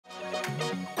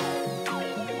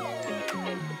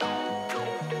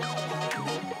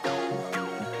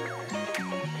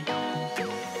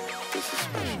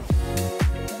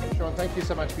thank you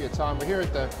so much for your time. We're here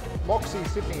at the Moxy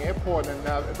Sydney Airport, and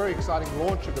a very exciting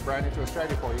launch of the brand into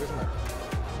Australia for you, isn't it?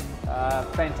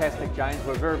 Fantastic, James.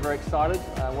 We're very, very excited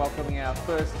welcoming our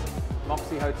first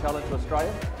Moxy Hotel into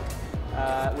Australia.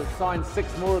 We've signed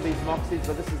 6 more of these Moxys,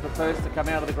 but this is the first to come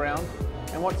out of the ground.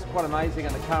 And what's quite amazing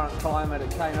in the current climate,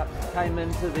 it came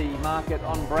into the market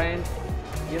on brand.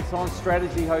 It's on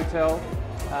strategy hotel,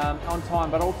 on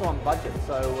time, but also on budget.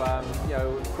 So,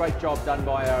 great job done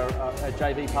by our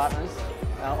JV partners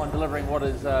on delivering what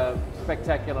is a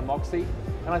spectacular Moxy.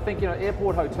 And I think,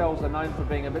 airport hotels are known for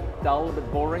being a bit dull, a bit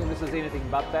boring. This is anything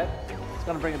but that. It's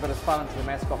going to bring a bit of fun into the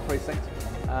mascot precinct,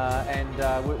 and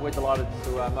we're delighted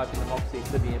to open the Moxy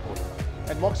Sydney Airport.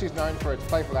 And Moxy's known for its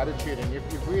playful attitude, and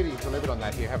you've really delivered on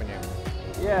that here, haven't you?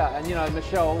 Yeah, and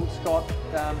Michelle Scott,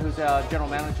 who's our general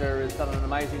manager, has done an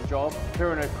amazing job.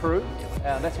 Her and her crew,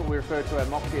 that's what we refer to our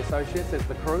Moxy associates as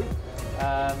the crew.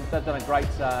 They've done a great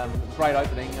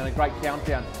opening and a great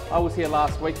countdown. I was here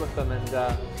last week with them,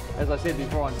 and as I said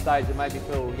before on stage, it made me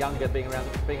feel younger being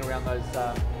around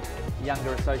those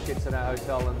younger associates in our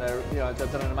hotel, and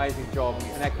they've done an amazing job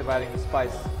in activating the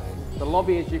space. The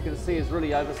lobby, as you can see, is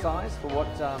really oversized for what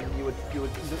you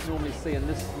would normally see in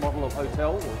this model of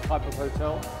hotel or type of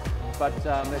hotel, but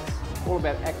it's all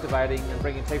about activating and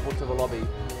bringing people to the lobby.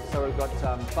 So we've got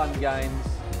fun games,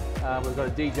 we've got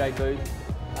a DJ booth.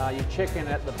 You check in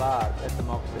at the bar at the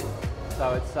Moxy.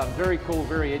 So it's very cool,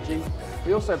 very edgy.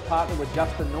 We also partnered with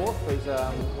Justin North, who's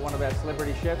one of our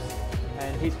celebrity chefs,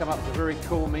 and he's come up with a very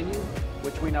cool menu,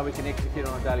 which we know we can execute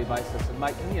on a daily basis and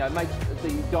make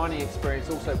the dining experience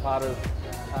also part of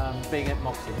being at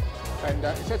Moxy. And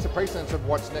it sets a precedence of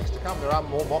what's next to come. There are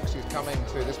more Moxys coming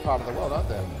to this part of the world, aren't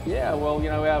there? Yeah, well,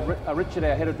 Richard,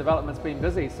 our head of development's been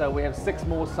busy, so we have 6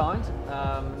 more signed.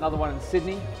 Another one in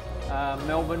Sydney,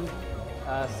 Melbourne,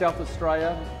 South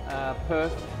Australia,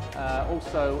 Perth,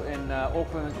 also in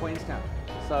Auckland and Queenstown.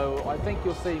 So I think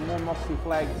you'll see more Moxy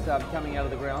flags coming out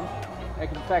of the ground. In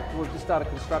fact, we've just started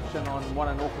construction on one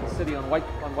in Auckland City on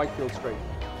Wakefield Street.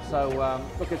 So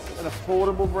look, it's an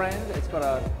affordable brand. It's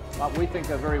got we think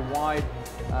a very wide,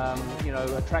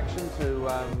 attraction to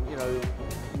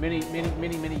many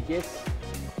guests,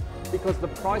 because the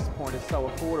price point is so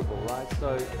affordable, right?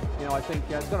 So I think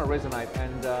it's going to resonate,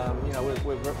 and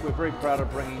we're very proud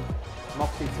of bringing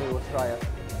Moxy to Australia.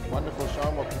 Wonderful,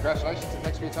 Sean. Well, congratulations, and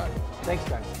thanks for your time. Thanks,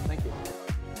 James. Thank you.